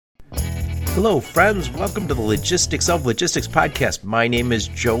Hello, friends. Welcome to the Logistics of Logistics podcast. My name is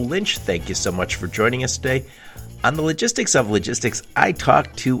Joe Lynch. Thank you so much for joining us today. On the Logistics of Logistics, I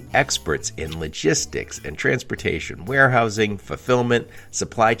talk to experts in logistics and transportation, warehousing, fulfillment,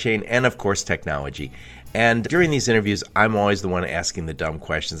 supply chain, and of course, technology. And during these interviews, I'm always the one asking the dumb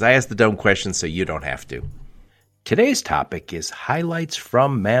questions. I ask the dumb questions so you don't have to. Today's topic is highlights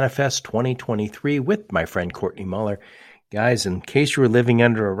from Manifest 2023 with my friend Courtney Muller. Guys, in case you were living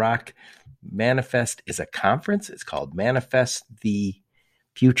under a rock, Manifest is a conference. It's called Manifest, the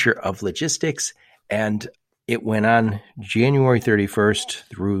Future of Logistics, and it went on January 31st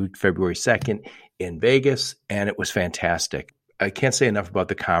through February 2nd in Vegas, and it was fantastic. I can't say enough about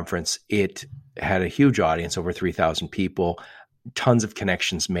the conference. It had a huge audience, over 3,000 people, tons of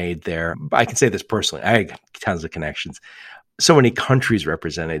connections made there. I can say this personally. I had tons of connections. So many countries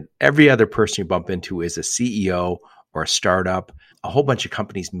represented. Every other person you bump into is a CEO or a startup. A whole bunch of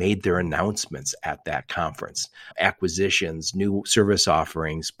companies made their announcements at that conference. Acquisitions, new service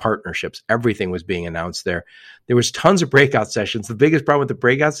offerings, partnerships, everything was being announced there. There was tons of breakout sessions. The biggest problem with the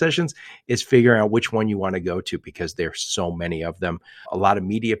breakout sessions is figuring out which one you want to go to because there's so many of them. A lot of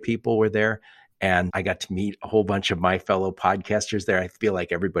media people were there, and I got to meet a whole bunch of my fellow podcasters there. I feel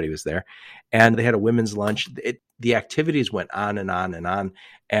like everybody was there. And they had a women's lunch. The activities went on and on and on.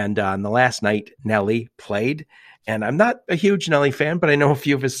 And on the last night, Nelly played. And I'm not a huge Nelly fan, but I know a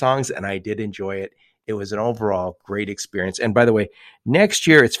few of his songs, and I did enjoy it. It was an overall great experience. And by the way, next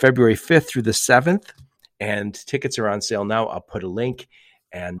year, it's February 5th through the 7th, and tickets are on sale now. I'll put a link,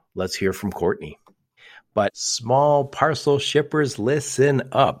 and let's hear from Courtney. But small parcel shippers, listen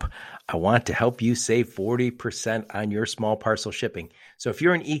up. I want to help you save 40% on your small parcel shipping. So if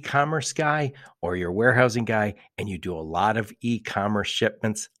you're an e-commerce guy or you're a warehousing guy and you do a lot of e-commerce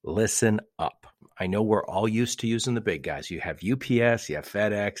shipments, listen up. I know we're all used to using the big guys. You have UPS, you have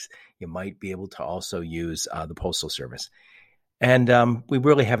FedEx. You might be able to also use the Postal Service. And we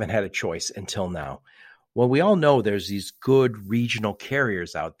really haven't had a choice until now. Well, we all know there's these good regional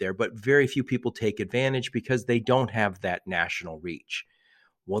carriers out there, but very few people take advantage because they don't have that national reach.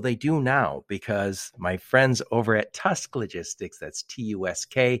 Well, they do now because my friends over at Tusk Logistics, that's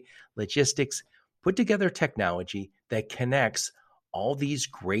Tusk Logistics, put together technology that connects all these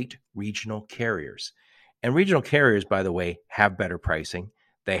great regional carriers. And regional carriers, by the way, have better pricing.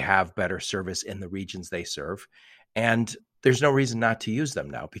 They have better service in the regions they serve. And there's no reason not to use them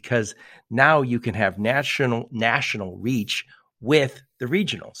now because now you can have national reach with the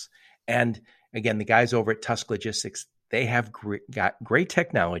regionals. And again, the guys over at Tusk Logistics, they have got great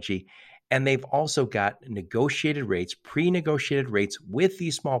technology, and they've also got negotiated rates, pre-negotiated rates with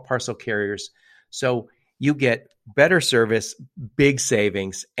these small parcel carriers. So you get better service, big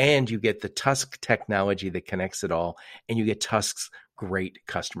savings, and you get the Tusk technology that connects it all, and you get Tusk's great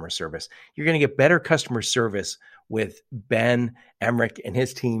customer service. You're going to get better customer service with Ben Emmerich and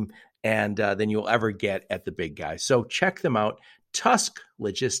his team and than you'll ever get at the big guys. So check them out. Tusk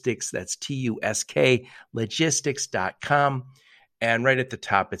Logistics, that's Tusk logistics.com. And right at the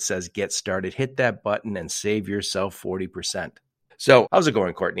top, it says get started. Hit that button and save yourself 40%. So how's it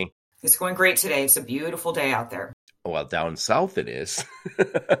going, Courtney? It's going great today. It's a beautiful day out there. Well, down south it is.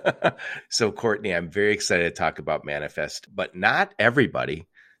 So, Courtney, I'm very excited to talk about Manifest, but not everybody.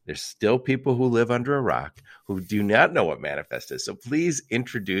 There's still people who live under a rock who do not know what Manifest is. So please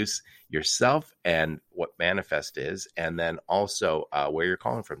introduce yourself and what Manifest is, and then also where you're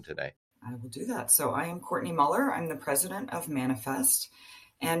calling from today. I will do that. So I am Courtney Muller. I'm the president of Manifest.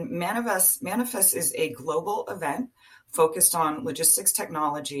 And Manifest is a global event focused on logistics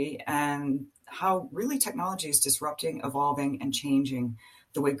technology and how really technology is disrupting, evolving, and changing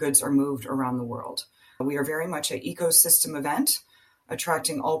the way goods are moved around the world. We are very much an ecosystem event,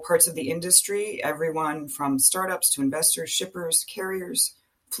 attracting all parts of the industry, everyone from startups to investors, shippers, carriers,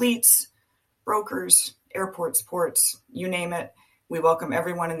 fleets, brokers, airports, ports, you name it. We welcome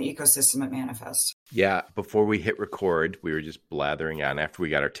everyone in the ecosystem at Manifest. Yeah, before we hit record, we were just blathering on after we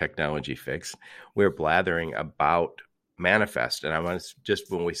got our technology fixed. We were blathering about Manifest. And I want to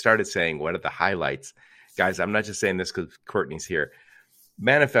just, when we started saying, what are the highlights? Guys, I'm not just saying this because Courtney's here.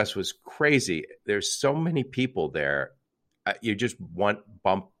 Manifest was crazy. There's so many people there. You just want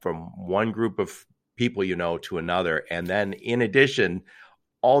bump from one group of people you know to another. And then in addition,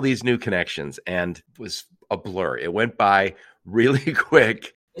 all these new connections, and it was a blur. It went by really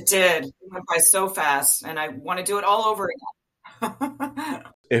quick. It did. It went by so fast, and I want to do it all over again.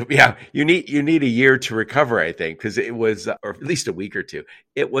 Yeah, you need a year to recover, I think, because it was, or at least a week or two.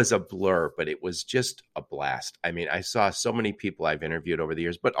 It was a blur, but it was just a blast. I mean, I saw so many people I've interviewed over the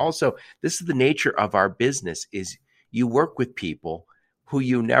years, but also this is the nature of our business: is you work with people who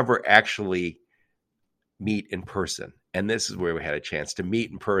you never actually meet in person. And this is where we had a chance to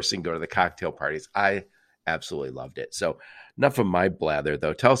meet in person, go to the cocktail parties. I absolutely loved it. So enough of my blather,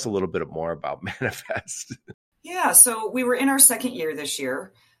 though. Tell us a little bit more about Manifest. Yeah, so we were in our second year this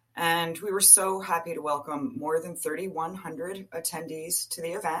year, and we were so happy to welcome more than 3,100 attendees to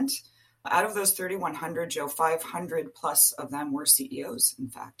the event. Out of those 3,100, Joe, 500 plus of them were CEOs, in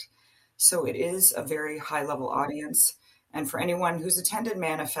fact. So it is a very high-level audience. And for anyone who's attended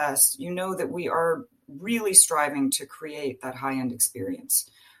Manifest, you know that we are really striving to create that high-end experience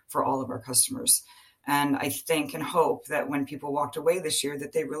for all of our customers. And I think and hope that when people walked away this year,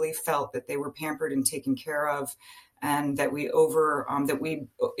 that they really felt that they were pampered and taken care of, and that we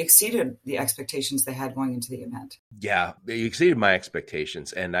exceeded the expectations they had going into the event. Yeah, you exceeded my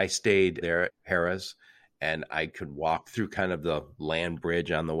expectations. And I stayed there at Harrah's, and I could walk through kind of the land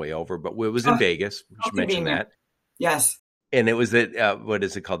bridge on the way over. But it was in Vegas. We should mention that. Yes. And it was at, what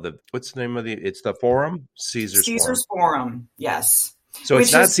is it called? What's the name of it's the Forum? Caesar's Forum. Yes. So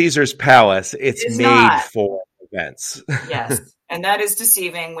it's not Caesar's Palace. It's made for events. Yes. And that is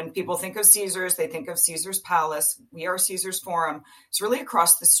deceiving. When people think of Caesar's, they think of Caesar's Palace. We are Caesar's Forum. It's really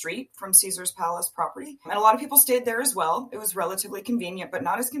across the street from Caesar's Palace property. And a lot of people stayed there as well. It was relatively convenient, but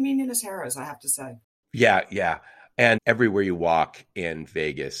not as convenient as Harrah's, I have to say. Yeah, yeah. And everywhere you walk in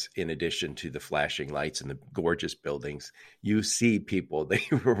Vegas, in addition to the flashing lights and the gorgeous buildings, you see people that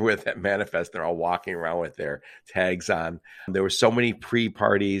you were with at Manifest. They're all walking around with their tags on. There were so many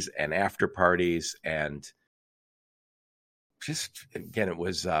pre-parties and after parties, and just, again, it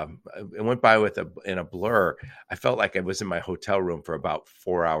went by in a blur. I felt like I was in my hotel room for about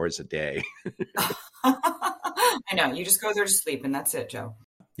 4 hours a day. I know. You just go there to sleep, and that's it, Joe.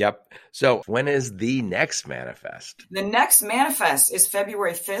 Yep. So when is the next Manifest? The next Manifest is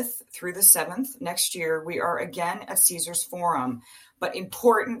February 5th through the 7th. Next year, we are again at Caesar's Forum. But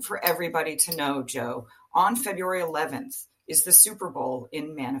important for everybody to know, Joe, on February 11th is the Super Bowl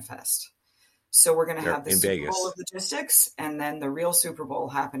in Manifest. So we're going to have the Super Vegas. Bowl of logistics, and then the real Super Bowl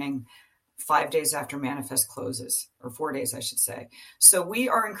happening 5 days after Manifest closes, or 4 days, I should say. So we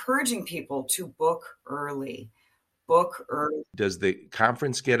are encouraging people to book early. Book early. Does the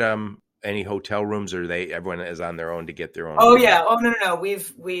conference get any hotel rooms, or everyone is on their own to get their own? Oh yeah. Oh no.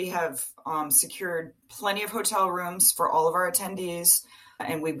 We have secured plenty of hotel rooms for all of our attendees,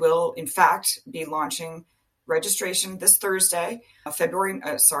 and we will in fact be launching registration this Thursday, March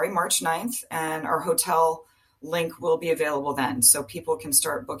 9th, and our hotel link will be available then. So people can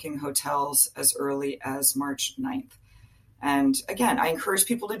start booking hotels as early as March 9th. And again, I encourage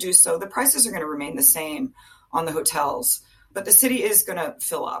people to do so. The prices are going to remain the same on the hotels, but the city is going to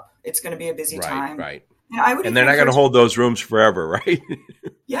fill up. It's going to be a busy time. Right. And they're not going to hold those rooms forever, right?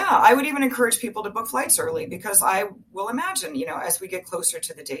 Yeah. I would even encourage people to book flights early, because I will imagine, as we get closer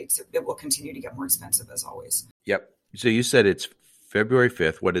to the dates, it will continue to get more expensive as always. Yep. So you said it's February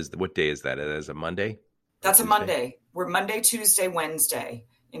 5th. What day is that? It is a Monday? That's a Monday. We're Monday, Tuesday, Wednesday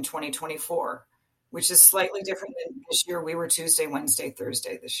in 2024. Which is slightly different than this year. We were Tuesday, Wednesday,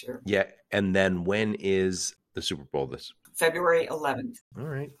 Thursday this year. Yeah. And then when is the Super Bowl February 11th. All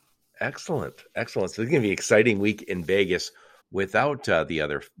right. Excellent. So it's going to be an exciting week in Vegas without the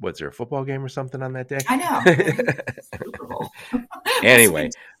other, was there a football game or something on that day? I know. Super Bowl. Anyway.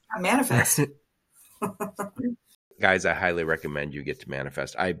 Manifest. Guys, I highly recommend you get to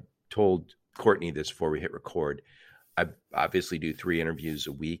Manifest. I told Courtney this before we hit record. I obviously do 3 interviews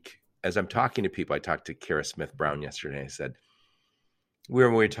a week. As I'm talking to people, I talked to Kara Smith Brown yesterday. I said, we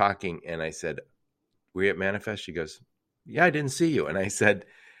were talking, and I said, were you at Manifest? She goes, yeah, I didn't see you. And I said,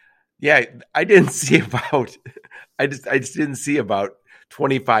 yeah, I didn't see I just didn't see about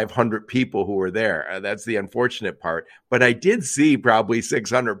 2,500 people who were there. That's the unfortunate part. But I did see probably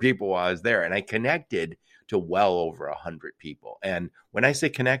 600 people while I was there, and I connected to well over 100 people. And when I say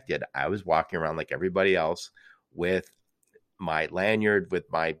connected, I was walking around like everybody else with my lanyard,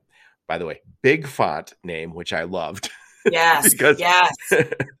 with my, by the way, big font name, which I loved. Yes. Yes.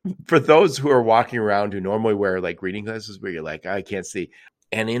 For those who are walking around who normally wear like reading glasses where you're like, I can't see.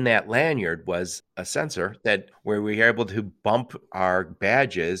 And in that lanyard was a sensor where we were able to bump our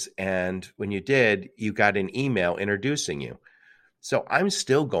badges. And when you did, you got an email introducing you. So I'm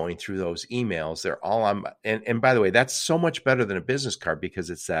still going through those emails. They're all on. And by the way, that's so much better than a business card, because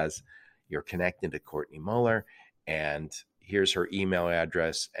it says you're connected to Courtney Muller, and here's her email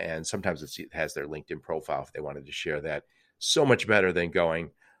address. And sometimes it has their LinkedIn profile if they wanted to share that. So much better than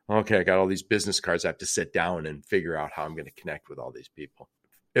going, okay, I got all these business cards. I have to sit down and figure out how I'm going to connect with all these people.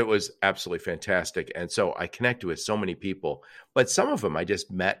 It was absolutely fantastic. And so I connected with so many people, but some of them I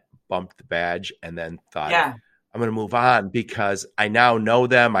just met, bumped the badge, and then thought, I'm going to move on because I now know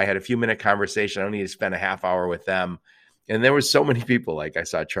them. I had a few minute conversation. I don't need to spend a half hour with them. And there were so many people. Like I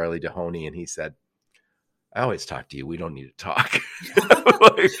saw Charlie Dehoney and he said, I always talk to you. We don't need to talk.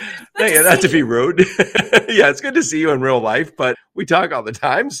 Like, yeah, not to be rude. Yeah, it's good to see you in real life, but we talk all the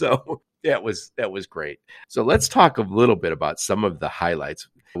time. So yeah, that was great. So let's talk a little bit about some of the highlights.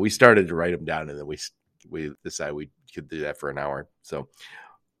 We started to write them down and then we decided we could do that for an hour. So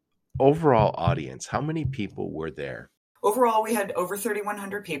overall audience, how many people were there? Overall, we had over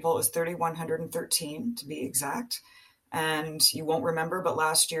 3,100 people. It was 3,113 to be exact. And you won't remember, but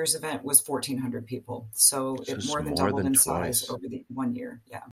last year's event was 1,400 people. So it more than doubled in size over the 1 year.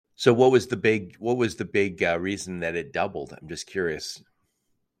 Yeah. So what was the big reason that it doubled? I'm just curious.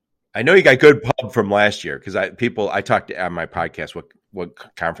 I know you got good pub from last year because I talked to on my podcast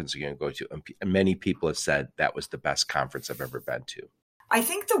what conference are you going to go to, and many people have said that was the best conference I've ever been to. I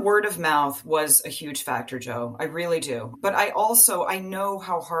think the word of mouth was a huge factor, Joe. I really do. But I know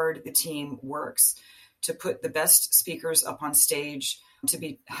how hard the team works to put the best speakers up on stage,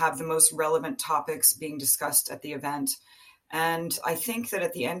 to have the most relevant topics being discussed at the event. And I think that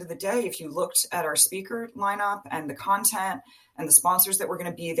at the end of the day, if you looked at our speaker lineup and the content and the sponsors that were going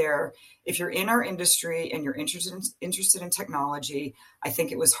to be there, if you're in our industry and you're interested in technology, I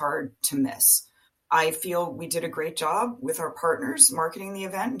think it was hard to miss. I feel we did a great job with our partners marketing the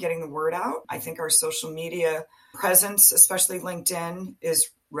event and getting the word out. I think our social media presence, especially LinkedIn, is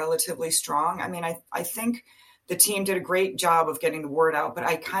relatively strong. I mean, I think the team did a great job of getting the word out, but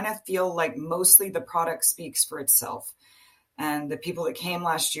I kind of feel like mostly the product speaks for itself. And the people that came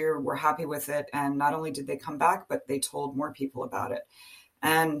last year were happy with it. And not only did they come back, but they told more people about it.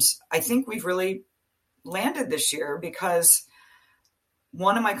 And I think we've really landed this year because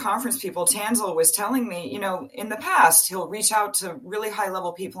one of my conference people, Tanzel, was telling me, in the past, he'll reach out to really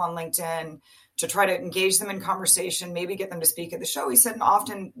high-level people on LinkedIn to try to engage them in conversation, maybe get them to speak at the show. He said, and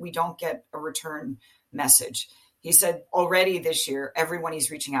often we don't get a return message. He said, already this year, everyone he's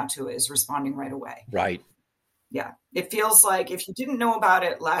reaching out to is responding right away. Right. Yeah. It feels like if you didn't know about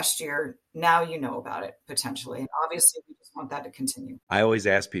it last year, now you know about it potentially. And obviously, we just want that to continue. I always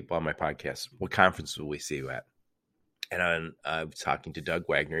ask people on my podcast, what conference will we see you at? And I was talking to Doug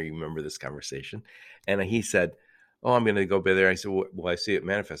Wagner. You remember this conversation? And he said, oh, I'm going to go by there. I said, well, I see it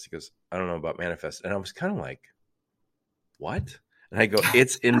Manifest. He goes, I don't know about Manifest. And I was kind of like, what? And I go,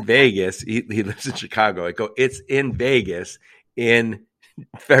 it's in Vegas. He lives in Chicago. I go, it's in Vegas in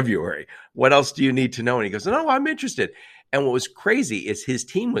February. What else do you need to know? And he goes, no, I'm interested. And what was crazy is his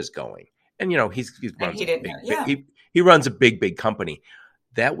team was going. And, he runs a big company.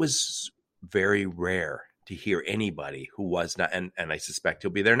 That was very rare to hear anybody who was not, and I suspect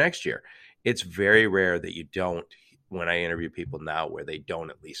he'll be there next year. It's very rare that you don't, when I interview people now, where they don't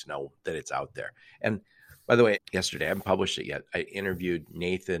at least know that it's out there. And by the way, yesterday, I haven't published it yet, I interviewed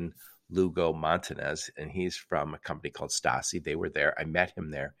Nathan Lugo Montanez, and he's from a company called Stasi. They were there. I met him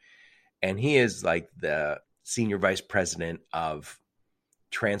there. And he is like the senior vice president of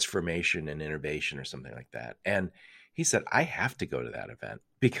transformation and innovation or something like that. And he said, I have to go to that event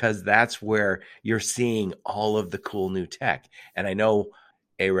because that's where you're seeing all of the cool new tech. And I know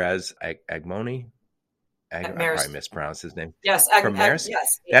Erez Agmoni, I probably mispronounced his name. Yes. From Maris.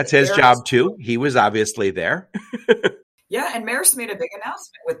 Yes. That's his job too. He was obviously there. Yeah. And Maris made a big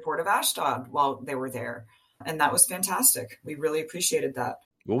announcement with Port of Ashdod while they were there. And that was fantastic. We really appreciated that.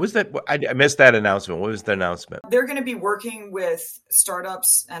 What was that? I missed that announcement. What was the announcement? They're going to be working with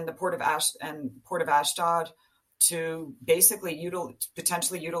startups and the Port of Ashdod to basically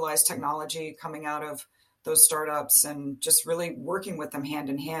potentially utilize technology coming out of those startups and just really working with them hand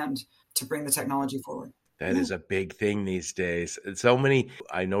in hand to bring the technology forward. That is a big thing these days.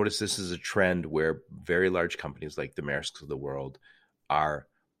 I notice this is a trend where very large companies like the Maersks of the world are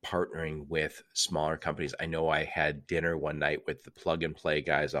partnering with smaller companies. I know I had dinner one night with the Plug and Play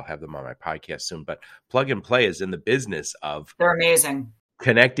guys. I'll have them on my podcast soon, but Plug and Play is in the business of they're amazing,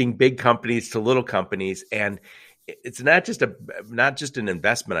 connecting big companies to little companies. And it's not just an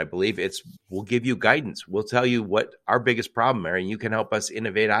investment. I believe we'll give you guidance. We'll tell you what our biggest problem are, and you can help us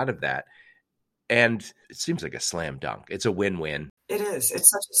innovate out of that. And it seems like a slam dunk. It's a win-win. It is. It's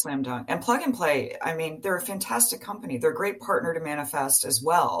such a slam dunk. And Plug and Play, I mean, they're a fantastic company. They're a great partner to Manifest as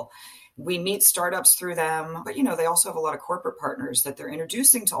well. We meet startups through them, but they also have a lot of corporate partners that they're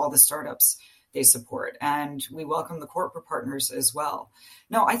introducing to all the startups they support. And we welcome the corporate partners as well.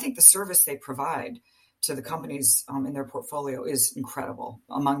 No, I think the service they provide to the companies in their portfolio is incredible,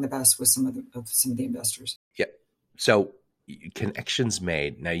 among the best with some of the investors. Yeah. So connections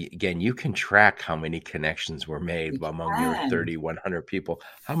made. Now, again, you can track how many connections were made We among your can. 3,100 people.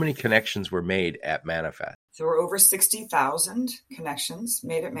 How many connections were made at Manifest? So we're over 60,000 connections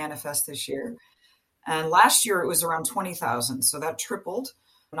made at Manifest this year. And last year it was around 20,000. So that tripled.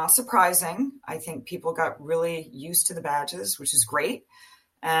 Not surprising. I think people got really used to the badges, which is great.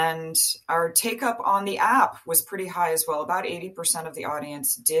 And our take up on the app was pretty high as well. About 80% of the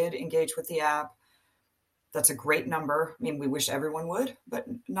audience did engage with the app. That's a great number. I mean, we wish everyone would, but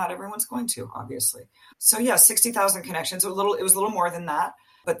not everyone's going to, obviously. So yeah, 60,000 connections. It was a little more than that,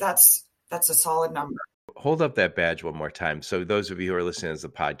 but that's a solid number. Hold up that badge one more time. So those of you who are listening to the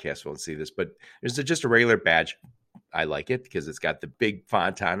podcast won't see this, but there's just a regular badge. I like it because it's got the big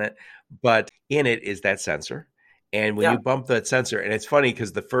font on it, but in it is that sensor. And when you bump that sensor, and it's funny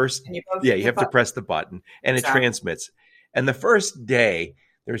because you have to press the button and it transmits. And the first day,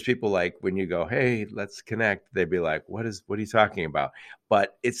 there's people like, when you go, hey, let's connect, they'd be like, what are you talking about?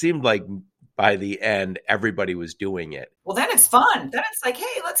 But it seemed like by the end, everybody was doing it. Well, then it's fun. Then it's like,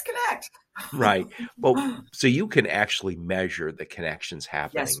 hey, let's connect. Right. Well, so you can actually measure the connections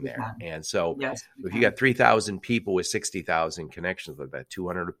happening there. And so if you got 3,000 people with 60,000 connections like that,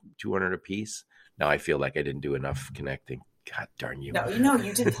 200 a piece. Now I feel like I didn't do enough connecting. God darn you. No,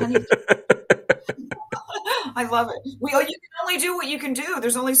 you did plenty. I love it. You can only do what you can do.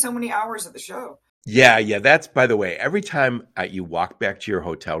 There's only so many hours of the show. Yeah. That's, by the way, every time you walk back to your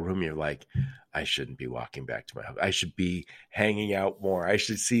hotel room, you're like, I shouldn't be walking back to my house. I should be hanging out more. I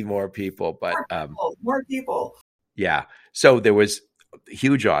should see more people. But more people. Yeah. So there was a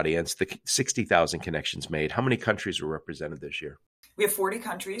huge audience, the 60,000 connections made. How many countries were represented this year? We have 40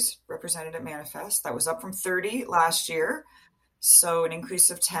 countries represented at Manifest. That was up from 30 last year. So an increase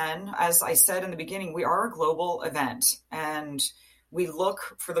of 10. As I said in the beginning, we are a global event and we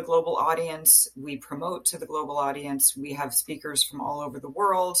look for the global audience. We promote to the global audience. We have speakers from all over the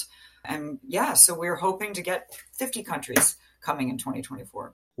world. And so we're hoping to get 50 countries coming in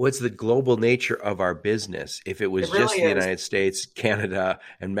 2024. What's the global nature of our business? If it was just the United States, Canada,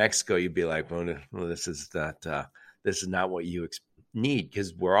 and Mexico, you'd be like, well, this is not what you need,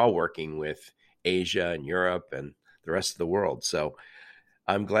 because we're all working with Asia and Europe and the rest of the world. So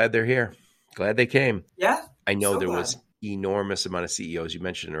I'm glad they're here. Glad they came. Yeah. I know there was enormous amount of CEOs. You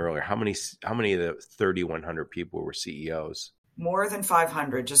mentioned earlier. How many of the 3,100 people were CEOs? More than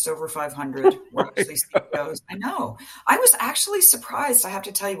 500, just over 500 were actually CEOs. I know. I was actually surprised, I have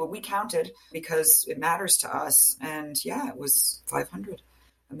to tell you, what we counted, because it matters to us. And it was 500.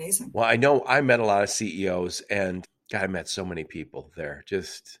 Amazing. Well, I know I met a lot of CEOs, and God, I met so many people there.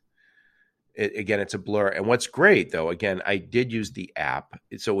 Again, it's a blur. And what's great, though, again, I did use the app.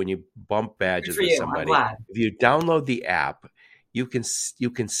 So when you bump badges with somebody, if you download the app, you can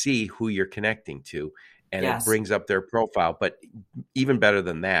see who you're connecting to. And it brings up their profile. But even better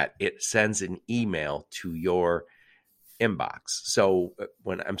than that, it sends an email to your inbox. So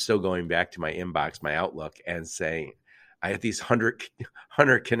when I'm still going back to my inbox, my Outlook, and saying, I have these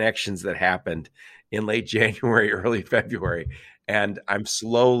 100 connections that happened in late January, early February, and I'm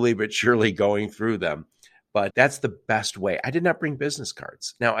slowly but surely going through them. But that's the best way. I did not bring business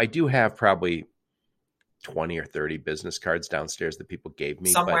cards. Now, I do have probably 20 or 30 business cards downstairs that people gave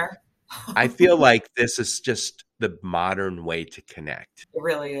me. Somewhere. But I feel like this is just the modern way to connect. It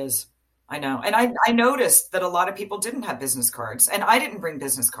really is. I know. And I noticed that a lot of people didn't have business cards, and I didn't bring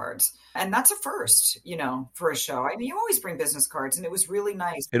business cards. And that's a first, for a show. I mean, you always bring business cards, and it was really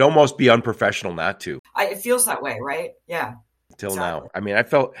nice. It'd almost be unprofessional not to. It feels that way, right? Yeah. Till now. I mean, I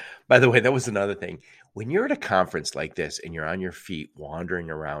felt, by the way, that was another thing. When you're at a conference like this and you're on your feet wandering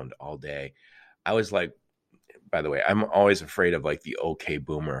around all day, I was like, by the way, I'm always afraid of like the okay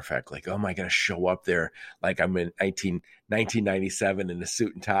boomer effect. Like, oh, am I going to show up there like I'm in 1997 in a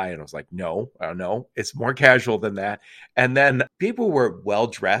suit and tie? And I was like, no, it's more casual than that. And then people were well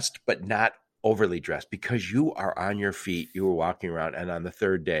dressed, but not overly dressed, because you are on your feet. You were walking around. And on the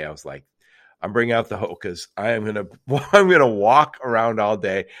third day, I was like, I'm bringing out the hokas. I'm gonna walk around all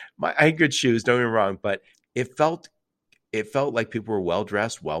day. I had good shoes, don't get me wrong, but it felt like people were well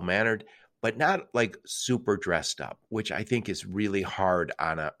dressed, well mannered, but not like super dressed up, which I think is really hard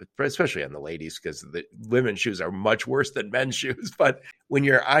especially on the ladies, because the women's shoes are much worse than men's shoes. But when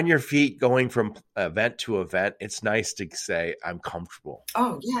you're on your feet going from event to event, it's nice to say, I'm comfortable.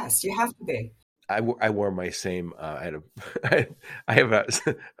 Oh, yes, you have to be. I wore my same, I have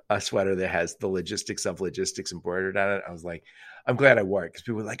a sweater that has the logistics of logistics embroidered on it. I was like, I'm glad I wore it, because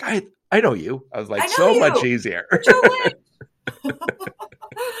people were like, I know you. I was like, much easier.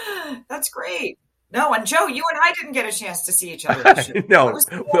 That's great. No, and Joe, you and I didn't get a chance to see each other this year. No,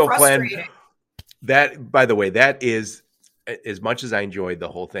 we'll plan that. By the way, that is as much as I enjoyed the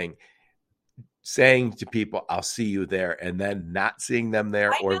whole thing, saying to people, I'll see you there, and then not seeing them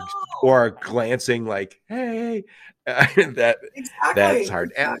there, I or know. glancing like, hey, that's Exactly.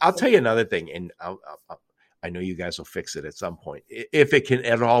 hard. And I'll Exactly. tell you another thing, and I know you guys will fix it at some point. If it can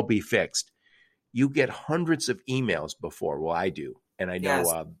at all be fixed, you get hundreds of emails before. Well, I do. And I know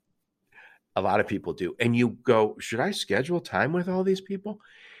Yes. a lot of people do. And you go, should I schedule time with all these people?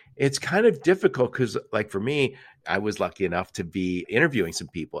 It's kind of difficult because, like, for me, I was lucky enough to be interviewing some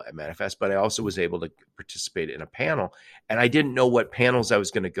people at Manifest, but I also was able to participate in a panel, and I didn't know what panels I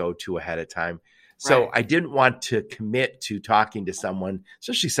was going to go to ahead of time. So Right. I didn't want to commit to talking to someone,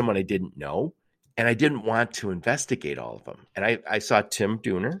 especially someone I didn't know, and I didn't want to investigate all of them. And I saw Tim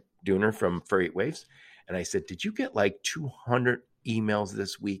Dooner from Freight Waves, and I said, did you get like 200 emails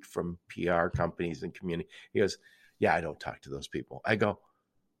this week from PR companies and community? He goes, yeah, I don't talk to those people. I go,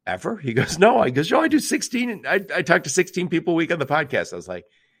 ever? He goes, no. I goes, I do 16. I talk to 16 people a week on the podcast. I was like,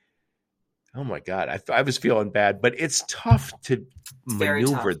 oh my God. I was feeling bad, but it's tough to It's very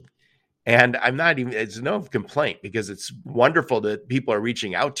maneuver. tough. And I'm not even, it's no complaint because it's wonderful that people are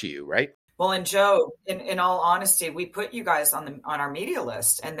reaching out to you, right? Well, and Joe, in all honesty, we put you guys on our media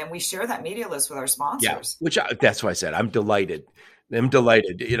list, and then we share that media list with our Yeah. sponsors. That's why I said I'm delighted.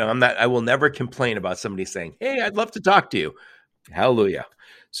 I will never complain about somebody saying, hey, I'd love to talk to you. Hallelujah.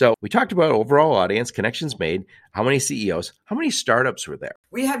 So we talked about overall audience, connections made, how many CEOs, how many startups were there?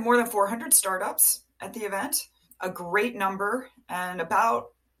 We had more than 400 startups at the event, a great number, and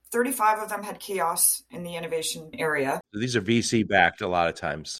about 35 of them had kiosks in the innovation area. These are VC backed a lot of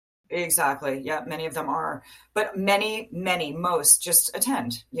times. Exactly. Yeah, many of them are. But most just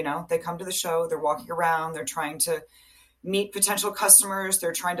attend. They come to the show, they're walking around, they're trying to meet potential customers,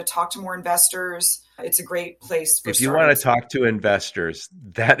 they're trying to talk to more investors. It's a great place for If you want to startups. talk to investors,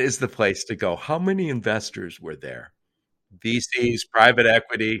 that is the place to go. How many investors were there? VCs, private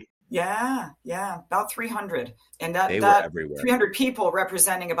equity. Yeah, about 300. And that They were that everywhere. 300 people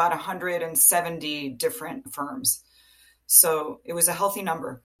representing about 170 different firms. So it was a healthy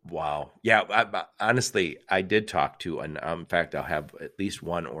number. Wow. Yeah. Honestly, I did talk to, and in fact, I'll have at least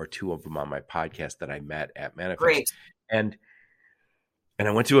one or two of them on my podcast that I met at Manifest. Great. And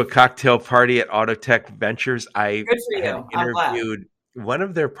I went to a cocktail party at Autotech Ventures. I Good for had you. I'm glad. interviewed one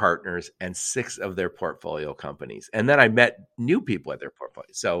of their partners and 6 of their portfolio companies. And then I met new people at their portfolio.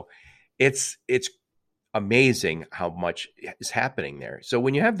 So it's amazing how much is happening there. So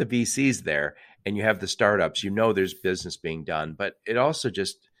when you have the VCs there and you have the startups, there's business being done, but it also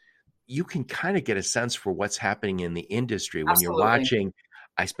just, you can kind of get a sense for what's happening in the industry when you're Absolutely. watching.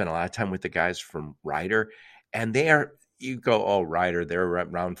 I spent a lot of time with the guys from Ryder, and you go, oh, Ryder, they're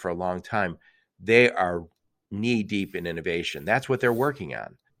around for a long time. They are knee deep in innovation. That's what they're working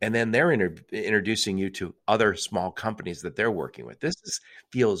on. And then they're introducing you to other small companies that they're working with.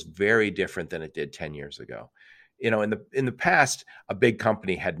 Feels very different than it did 10 years ago. In the past, a big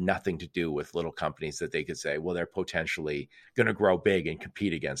company had nothing to do with little companies that they could say, well, they're potentially going to grow big and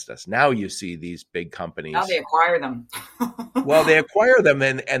compete against us. Now you see these big companies. Now they acquire them. Well, they acquire them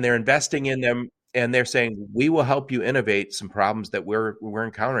and they're investing in them, and they're saying, we will help you innovate some problems that we're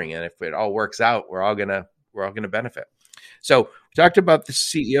encountering. And if it all works out, we're all gonna benefit. So we talked about the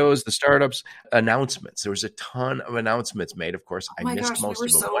CEOs, the startups, announcements. There was a ton of announcements made. Of course, I missed most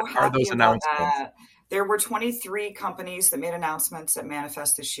of them. So What are happy those about announcements? that. There were 23 companies that made announcements at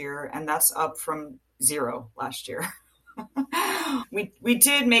Manifest this year, and that's up from 0 last year. We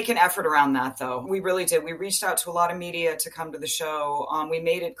did make an effort around that, though. We really did. We reached out to a lot of media to come to the show. We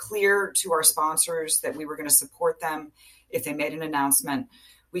made it clear to our sponsors that we were going to support them if they made an announcement.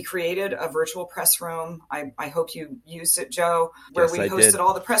 We created a virtual press room. I hope you used it, Joe, where Yes, we I hosted did.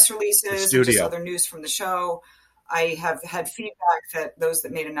 all the press releases and just other news from the show. I have had feedback that those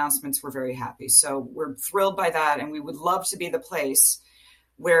that made announcements were very happy. So we're thrilled by that. And we would love to be the place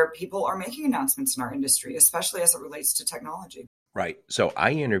where people are making announcements in our industry, especially as it relates to technology. Right. So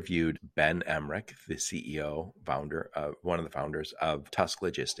I interviewed Ben Emmerich, the CEO, one of the founders of Tusk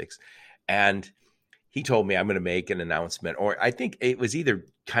Logistics. And he told me I'm going to make an announcement, or I think it was either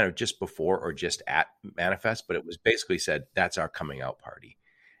kind of just before or just at Manifest, but it was basically said, that's our coming out party.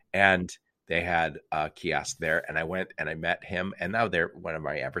 And they had a kiosk there, and I went and I met him, and now they're one of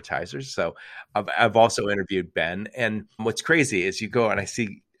my advertisers. So I've also interviewed Ben. And what's crazy is you go and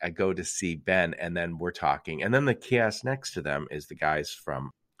I go to see Ben, and then we're talking. And then the kiosk next to them is the guys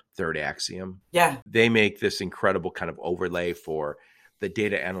from Third Axiom. Yeah. They make this incredible kind of overlay for the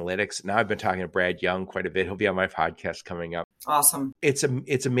data analytics. Now I've been talking to Brad Young quite a bit. He'll be on my podcast coming up. Awesome. It's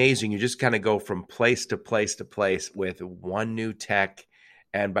amazing. You just kind of go from place to place to place with one new tech,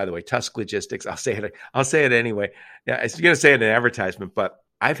 And by the way, Tusk Logistics, I'll say it anyway. Yeah, I was going to say it in an advertisement, but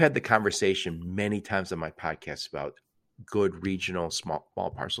I've had the conversation many times on my podcast about good regional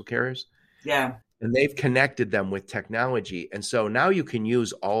small parcel carriers. Yeah. And they've connected them with technology. And so now you can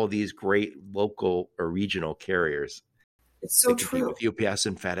use all of these great local or regional carriers It's to so compete true. with UPS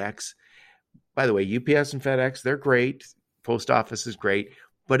and FedEx. By the way, UPS and FedEx, they're great. Post office is great.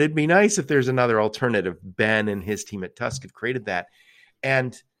 But it'd be nice if there's another alternative. Ben and his team at Tusk have created that.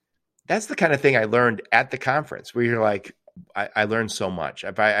 And that's the kind of thing I learned at the conference where you're like, I learned so much.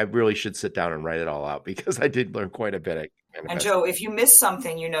 I really should sit down and write it all out because I did learn quite a bit at And Manifest. Joe, if you miss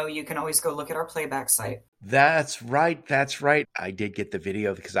something, you can always go look at our playback site. That's right. That's right. I did get the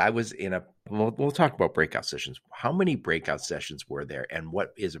video because I was in we'll talk about breakout sessions. How many breakout sessions were there and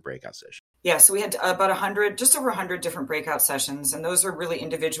what is a breakout session? Yeah, so we had about 100, just over 100 different breakout sessions, and those are really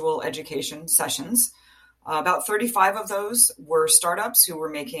individual education sessions. About 35 of those were startups who were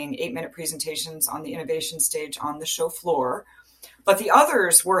making 8-minute presentations on the innovation stage on the show floor. But the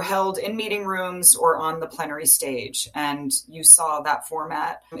others were held in meeting rooms or on the plenary stage. And you saw that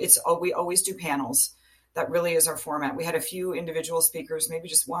format. We always do panels. That really is our format. We had a few individual speakers, maybe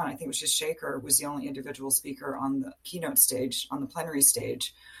just one. I think it was just Shaker was the only individual speaker on the keynote stage, on the plenary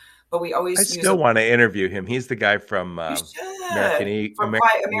stage. But we always I still want to interview him. He's the guy from American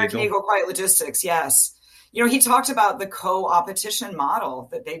Eagle Quiet Logistics. Yes. He talked about the co-opetition model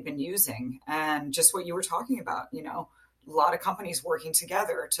that they've been using and just what you were talking about, a lot of companies working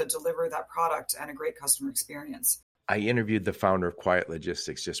together to deliver that product and a great customer experience. I interviewed the founder of Quiet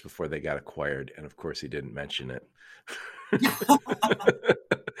Logistics just before they got acquired. And of course, he didn't mention it.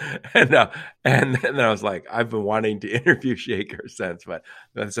 and then I was like, I've been wanting to interview Shaker since, but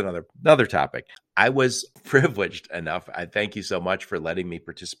that's another topic. I was privileged enough. I thank you so much for letting me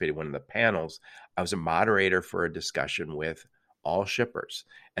participate in one of the panels. I was a moderator for a discussion with all shippers.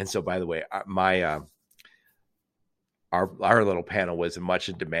 And so, by the way, our little panel was much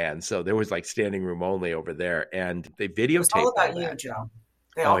in demand. So there was like standing room only over there, and they videotaped. It's all about you, Joe.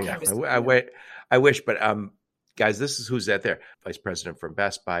 They all came to see you. I wish, but guys, this is who's at there. Vice President from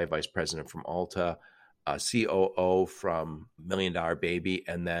Best Buy, Vice President from Ulta, COO from $1 Million Baby,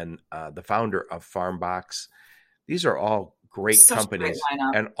 and then the founder of FarmBox. These are all great companies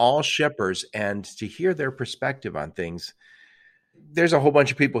and all shippers. And to hear their perspective on things, there's a whole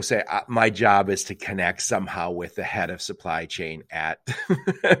bunch of people who say, my job is to connect somehow with the head of supply chain at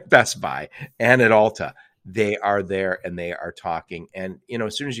Best Buy and at Ulta. They are there and they are talking. And,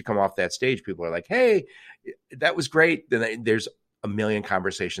 as soon as you come off that stage, people are like, hey, that was great. Then there's a million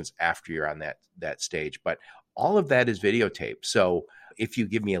conversations after you're on that stage. But all of that is videotaped. So if you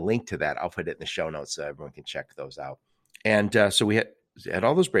give me a link to that, I'll put it in the show notes so everyone can check those out. And so we had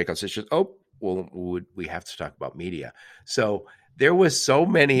all those breakout sessions. Oh, well, we have to talk about media. So there was so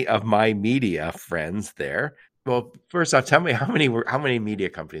many of my media friends there. Well, first off, tell me how many media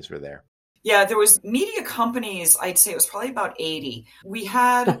companies were there? Yeah, there was media companies. I'd say it was probably about 80. We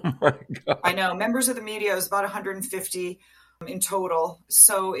had, oh my God. I know, members of the media, it was about 150 in total.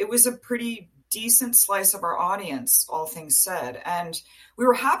 So it was a pretty decent slice of our audience, all things said. And we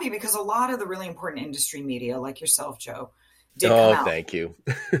were happy because a lot of the really important industry media, like yourself, Joe, did come out. Thank you.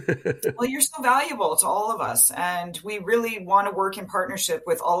 Well, you're so valuable to all of us. And we really want to work in partnership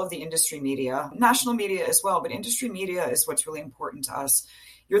with all of the industry media, national media as well. But industry media is what's really important to us.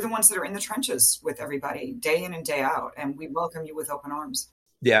 You're the ones that are in the trenches with everybody day in and day out. And we welcome you with open arms.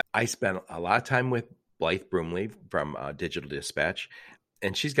 Yeah, I spent a lot of time with Blythe Broomley from Digital Dispatch.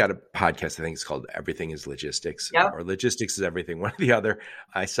 And she's got a podcast, I think it's called Everything is Logistics, or Logistics is Everything, one or the other.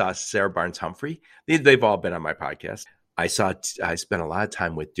 I saw Sarah Barnes-Humphrey. They've all been on my podcast. I spent a lot of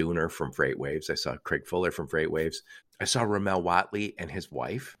time with Dooner from FreightWaves. I saw Craig Fuller from FreightWaves. I saw Ramel Watley and his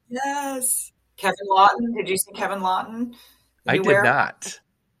wife. Yes. Kevin Lawton. Did you see Kevin Lawton? I did not.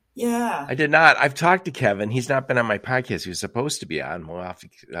 Yeah. I did not. I've talked to Kevin. He's not been on my podcast. He was supposed to be on.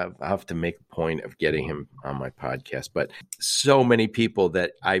 I'll have to make a point of getting him on my podcast. But so many people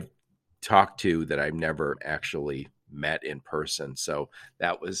that I've talked to that I've never actually met in person. So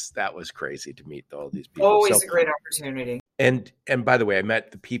that was crazy to meet all these people. Always a great opportunity. And by the way, I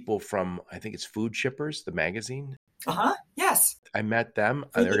met the people from, I think it's Food Shippers, the magazine. Yes. I met them.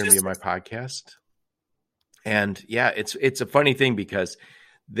 They're going to be on my podcast. And yeah, it's a funny thing because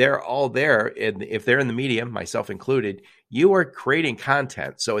they're all there. And if they're in the media, myself included, you are creating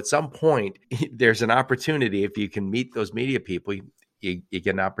content. So at some point, there's an opportunity. If you can meet those media people, you get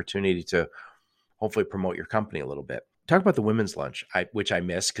an opportunity to hopefully promote your company a little bit. Talk about the women's lunch, which I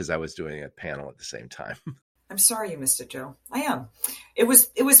missed because I was doing a panel at the same time. I'm sorry you missed it, Joe. I am. It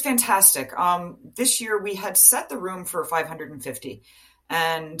was fantastic. This year we had set the room for 550.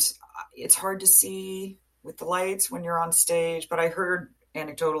 And it's hard to see with the lights when you're on stage, but I heard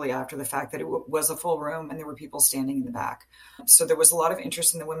anecdotally after the fact that it was a full room and there were people standing in the back. So there was a lot of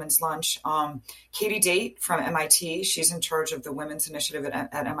interest in the women's lunch. Katie Date from MIT, she's in charge of the women's initiative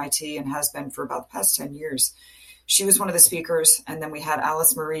at MIT and has been for about the past 10 years. She was one of the speakers. And then we had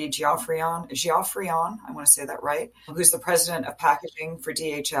Alice Marie Geoffrion, I want to say that right, who's the president of packaging for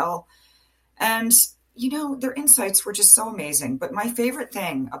DHL. And their insights were just so amazing. But my favorite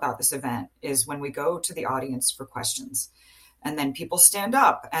thing about this event is when we go to the audience for questions and then people stand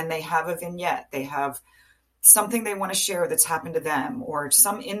up and they have a vignette. They have something they want to share that's happened to them or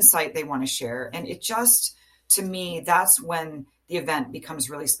some insight they want to share. And it just, to me, that's when the event becomes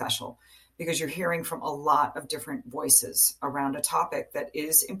really special because you're hearing from a lot of different voices around a topic that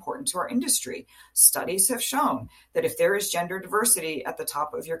is important to our industry. Studies have shown that if there is gender diversity at the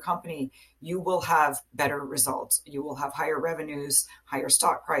top of your company, you will have better results. You will have higher revenues, higher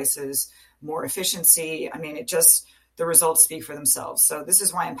stock prices, more efficiency. I mean, the results speak for themselves. So this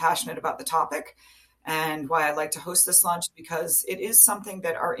is why I'm passionate about the topic and why I like to host this lunch, because it is something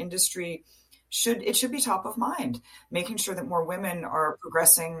that our industry should be top of mind, making sure that more women are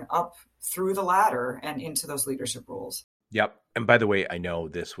progressing up through the ladder and into those leadership roles. Yep. And by the way, I know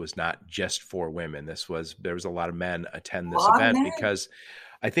this was not just for women. There was a lot of men attend this event because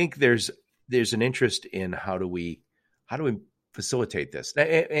I think there's an interest in how do we facilitate this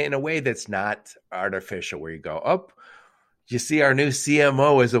in a way that's not artificial, where you go, oh, you see our new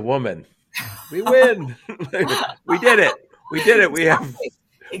CMO is a woman. We win. We did it. We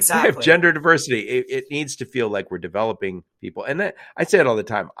have gender diversity. It needs to feel like we're developing people. And I say it all the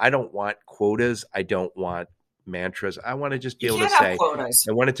time. I don't want quotas. I don't want mantras. I want to just be able to say, quotas.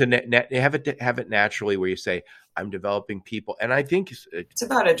 I want it to have it naturally, where you say, I'm developing people. And I think it's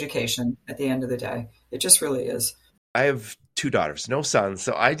about education at the end of the day. It just really is. I have 2 daughters, no sons.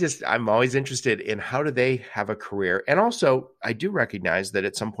 So I'm always interested in how do they have a career. And also I do recognize that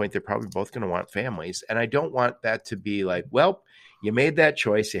at some point they're probably both going to want families. And I don't want that to be like, well, you made that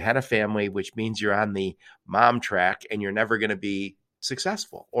choice. You had a family, which means you're on the mom track and you're never going to be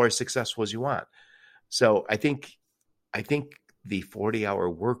successful or as successful as you want. So I think the 40-hour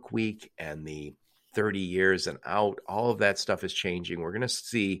work week and the 30 years and out, all of that stuff is changing. We're going to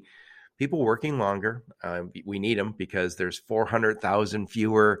see people working longer. We need them because there's 400,000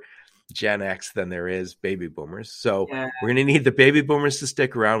 fewer Gen X than there is baby boomers. So we're going to need the baby boomers to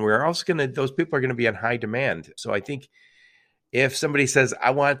stick around. We're also those people are going to be in high demand. So I think if somebody says,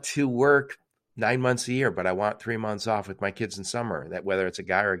 I want to work 9 months a year, but I want 3 months off with my kids in summer, that whether it's a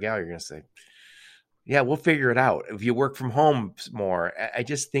guy or a gal, you're going to say, yeah, we'll figure it out. If you work from home more, I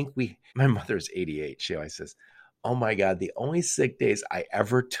just think my mother's 88. She always says, oh my God, the only sick days I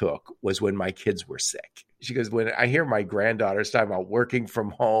ever took was when my kids were sick. She goes, when I hear my granddaughters talking about working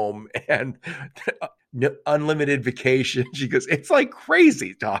from home and unlimited vacation, she goes, it's like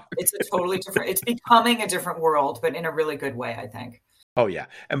crazy talk. It's a totally different, it's becoming a different world, but in a really good way, I think. Oh yeah.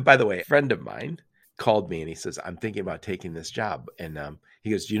 And by the way, a friend of mine called me and he says, I'm thinking about taking this job. And he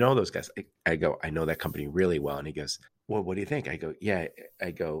goes, do you know those guys? I go, I know that company really well. And he goes, well, what do you think? I go, yeah.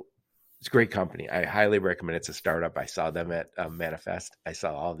 I go, it's a great company. I highly recommend it. It's a startup. I saw them at Manifest. I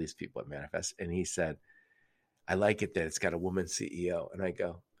saw all these people at Manifest. And he said, I like it that it's got a woman CEO. And I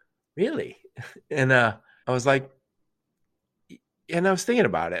go, really? And I was like, and I was thinking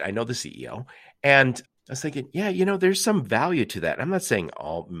about it. I know the CEO. And I was thinking, yeah, there's some value to that. I'm not saying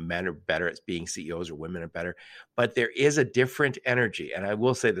all men are better at being CEOs or women are better, but there is a different energy. And I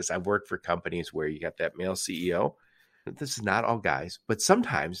will say this, I've worked for companies where you got that male CEO. This is not all guys, but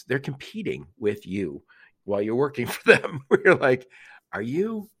sometimes they're competing with you while you're working for them. Where you're like, are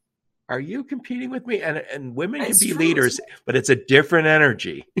you competing with me? And women can be leaders, but it's a different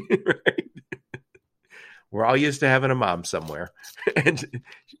energy, right? We're all used to having a mom somewhere, and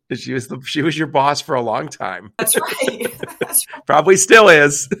she was your boss for a long time. That's right. That's right. Probably still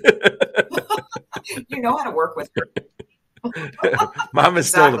is. You know how to work with her. Mom is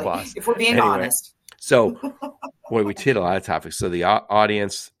still the boss. If we're being honest. So, boy, we hit a lot of topics. So the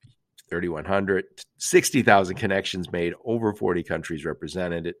audience, 3,100, 60,000 connections made, over 40 countries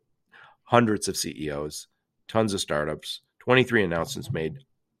represented, hundreds of CEOs, tons of startups, 23 announcements made,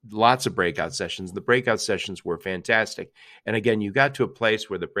 lots of breakout sessions. The breakout sessions were fantastic. And again, you got to a place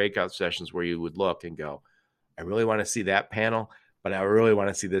where the breakout sessions where you would look and go, I really want to see that panel, but I really want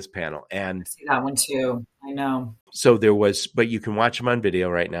to see this panel. And I see that one too. I know. So but you can watch them on video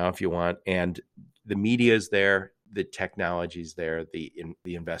right now if you want. And the media is there, the technology is there, the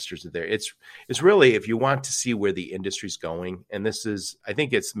investors are there. It's really, if you want to see where the industry's going, and this is, I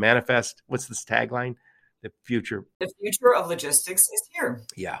think it's Manifest. What's this tagline? The future. The future of logistics is here.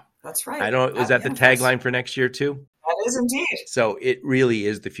 Yeah. That's right. I know. Was that the tagline for next year too? That is indeed. So it really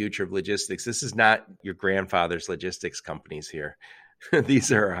is the future of logistics. This is not your grandfather's logistics companies here.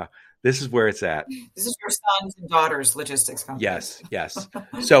 These are, this is where it's at. This is your sons and daughters' logistics companies. Yes, yes.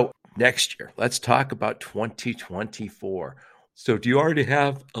 So next year, let's talk about 2024. So do you already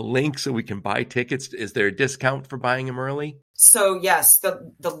have a link so we can buy tickets? Is there a discount for buying them early? So yes,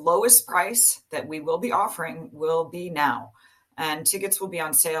 the lowest price that we will be offering will be now. And tickets will be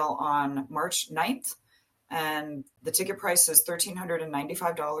on sale on March 9th. And the ticket price is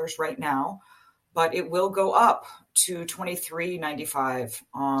 $1,395 right now, but it will go up to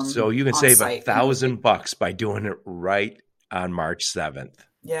 $2,395. So you can save $1,000 by doing it right on March 7th.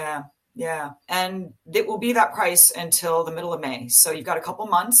 Yeah, yeah. And it will be that price until the middle of May. So you've got a couple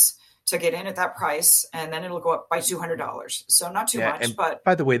months to get in at that price, and then it'll go up by $200. So not too much. And but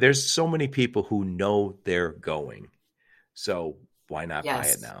by the way, there's so many people who know they're going. So why not buy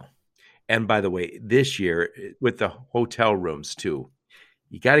it now? And by the way, this year with the hotel rooms too,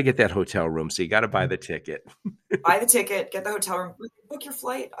 you got to get that hotel room. So you got to buy the ticket. Buy the ticket, get the hotel room, book your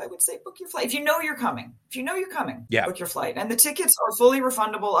flight. I would say book your flight. If you know you're coming, book your flight. And the tickets are fully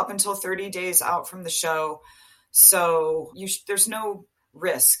refundable up until 30 days out from the show. So there's no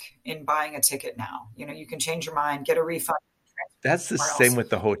risk in buying a ticket now. You can change your mind, get a refund. That's the same with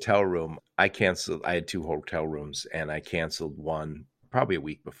the hotel room. I had 2 hotel rooms and I canceled one probably a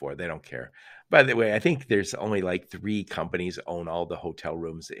week before. They don't care. By the way, I think there's only like 3 companies own all the hotel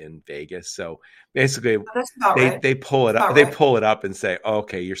rooms in Vegas. So basically they pull it up. They pull it up and say, oh,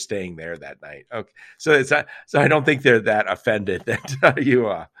 okay, you're staying there that night. Okay. So it's not, so I don't think they're that offended that you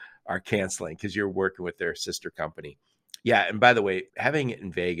are canceling because you're working with their sister company. Yeah. And by the way, having it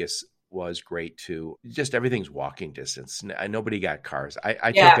in Vegas was great too. Just everything's walking distance. Nobody got cars.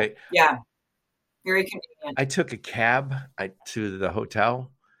 Very convenient. I took a cab to the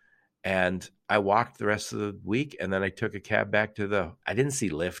hotel and I walked the rest of the week. And then I took a cab back I didn't see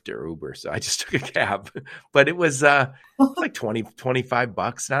Lyft or Uber. So I just took a cab, but it was like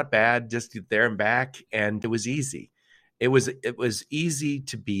 $25, not bad. Just there and back. And it was easy. It was easy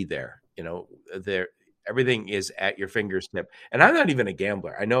to be there. Everything is at your fingertip. And I'm not even a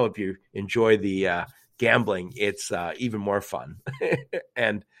gambler. I know if you enjoy the gambling, it's even more fun.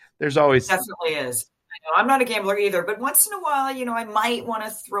 And there's always definitely is. I know I'm not a gambler either, but once in a while, I might want to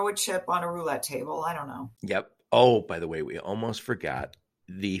throw a chip on a roulette table. I don't know. Yep. Oh, by the way, we almost forgot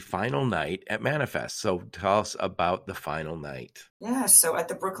the final night at Manifest. So tell us about the final night. Yeah. So at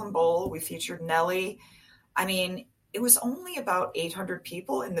the Brooklyn Bowl, we featured Nelly. I mean, it was only about 800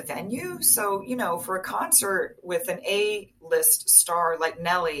 people in the venue. So, for a concert with an A-list star like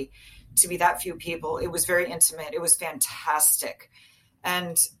Nelly, to be that few people, it was very intimate. It was fantastic.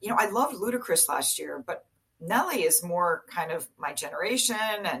 And, I loved Ludacris last year, but Nelly is more kind of my generation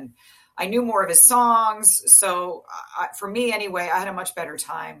and I knew more of his songs. So for me anyway, I had a much better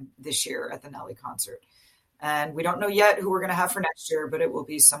time this year at the Nelly concert. And we don't know yet who we're going to have for next year, but it will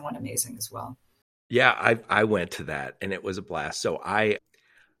be someone amazing as well. Yeah, I went to that and it was a blast. So I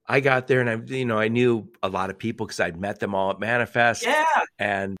got there and I knew a lot of people because I'd met them all at Manifest. Yeah.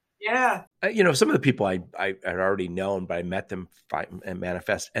 And yeah, some of the people I had already known, but I met them at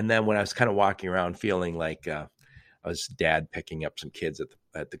Manifest. And then when I was kind of walking around feeling like I was dad picking up some kids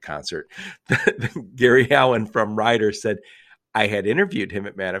at the concert, Gary Allen from Ryder said, I had interviewed him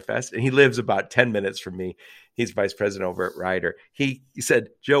at Manifest and he lives about 10 minutes from me. He's vice president over at Ryder. He said,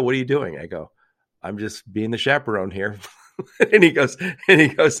 Joe, what are you doing? I go, I'm just being the chaperone here. and he goes,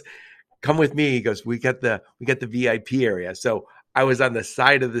 come with me. He goes, we got the VIP area. So I was on the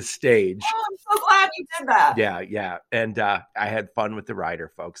side of the stage. Oh, I'm so glad you did that. Yeah. And I had fun with the Ryder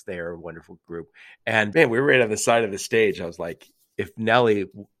folks. They are a wonderful group. And man, we were right on the side of the stage. I was like, if Nelly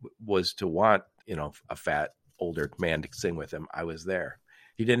was to want, a fat older man to sing with him, I was there.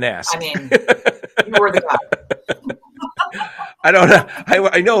 He didn't ask. I mean, you were the guy. I don't know.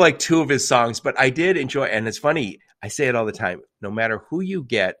 I know like 2 of his songs, but I did enjoy. And it's funny. I say it all the time. No matter who you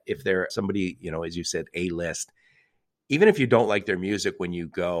get, if they're somebody, as you said, A-list, even if you don't like their music when you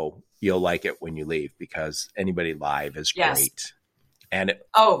go, you'll like it when you leave because anybody live is great. And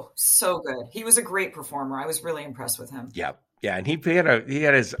so good. He was a great performer. I was really impressed with him. Yeah. Yeah. And he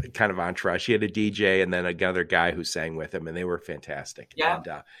had his kind of entourage. He had a DJ and then another guy who sang with him and they were fantastic. Yeah.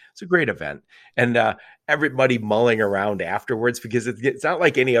 And it's a great event. And everybody mulling around afterwards because it's not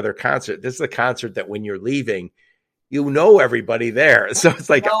like any other concert. This is a concert that when you're leaving, you know everybody there. So it's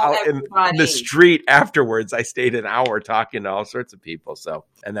like Know out in the everybody. street afterwards, I stayed an hour talking to all sorts of people. So,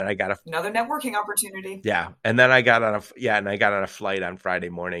 and then I got Another networking opportunity. yeah. And then I got on a flight on Friday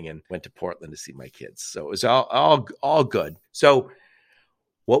morning and went to Portland to see my kids. So it was all good. So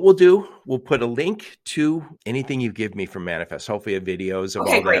what we'll do, we'll put a link to anything you give me from Manifest, hopefully videos of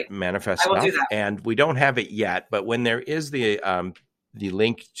all great. that Manifest I will stuff. do that. And we don't have it yet, but when there is the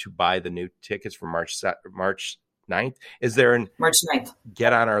link to buy the new tickets for March 9th, is there an March 9th.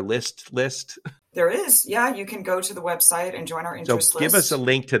 Get on our list? There is. Yeah, you can go to the website and join our interest list. So give us a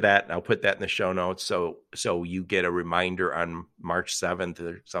link to that, and I'll put that in the show notes so you get a reminder on March 7th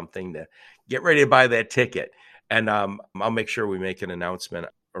or something to get ready to buy that ticket. And I'll make sure we make an announcement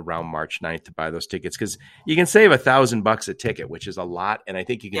around March 9th to buy those tickets, because you can save $1,000 a ticket, which is a lot. And I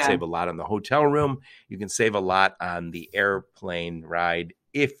think you can save a lot on the hotel room. You can save a lot on the airplane ride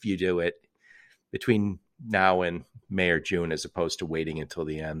if you do it between now and May or June, as opposed to waiting until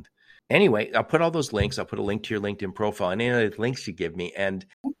the end. Anyway, I'll put all those links. I'll put a link to your LinkedIn profile and any other links you give me. And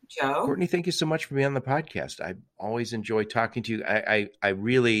Joe, Courtney, thank you so much for being on the podcast. I always enjoy talking to you. I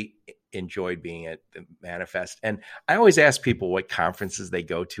really enjoyed being at the Manifest. And I always ask people what conferences they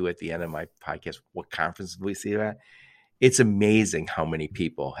go to at the end of my podcast. What conferences we see at? It's amazing how many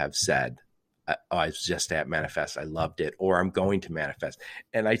people have said, I was just at Manifest. I loved it. Or I'm going to Manifest.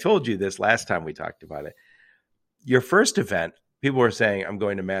 And I told you this last time we talked about it. Your first event, people were saying, I'm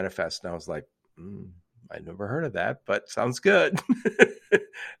going to Manifest. And I was like, I never heard of that, but sounds good.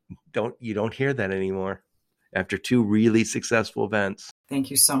 You don't hear that anymore after 2 really successful events. Thank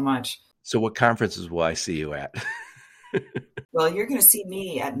you so much. So what conferences will I see you at? Well, you're going to see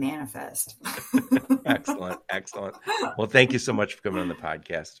me at Manifest. Excellent. Well, thank you so much for coming on the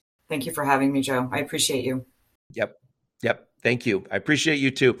podcast. Thank you for having me, Joe. I appreciate you. Yep. Thank you. I appreciate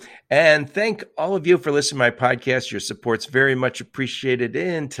you too. And thank all of you for listening to my podcast. Your support's very much appreciated.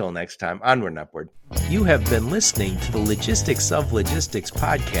 Until next time, onward and upward. You have been listening to the Logistics of Logistics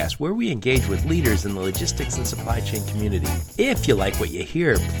podcast, where we engage with leaders in the logistics and supply chain community. If you like what you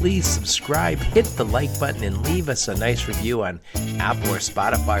hear, please subscribe, hit the like button, and leave us a nice review on Apple or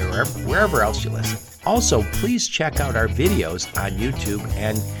Spotify or wherever else you listen. Also, please check out our videos on YouTube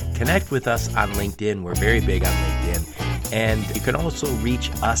and connect with us on LinkedIn. We're very big on LinkedIn. And you can also reach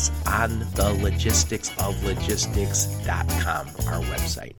us on the logisticsoflogistics.com, our website.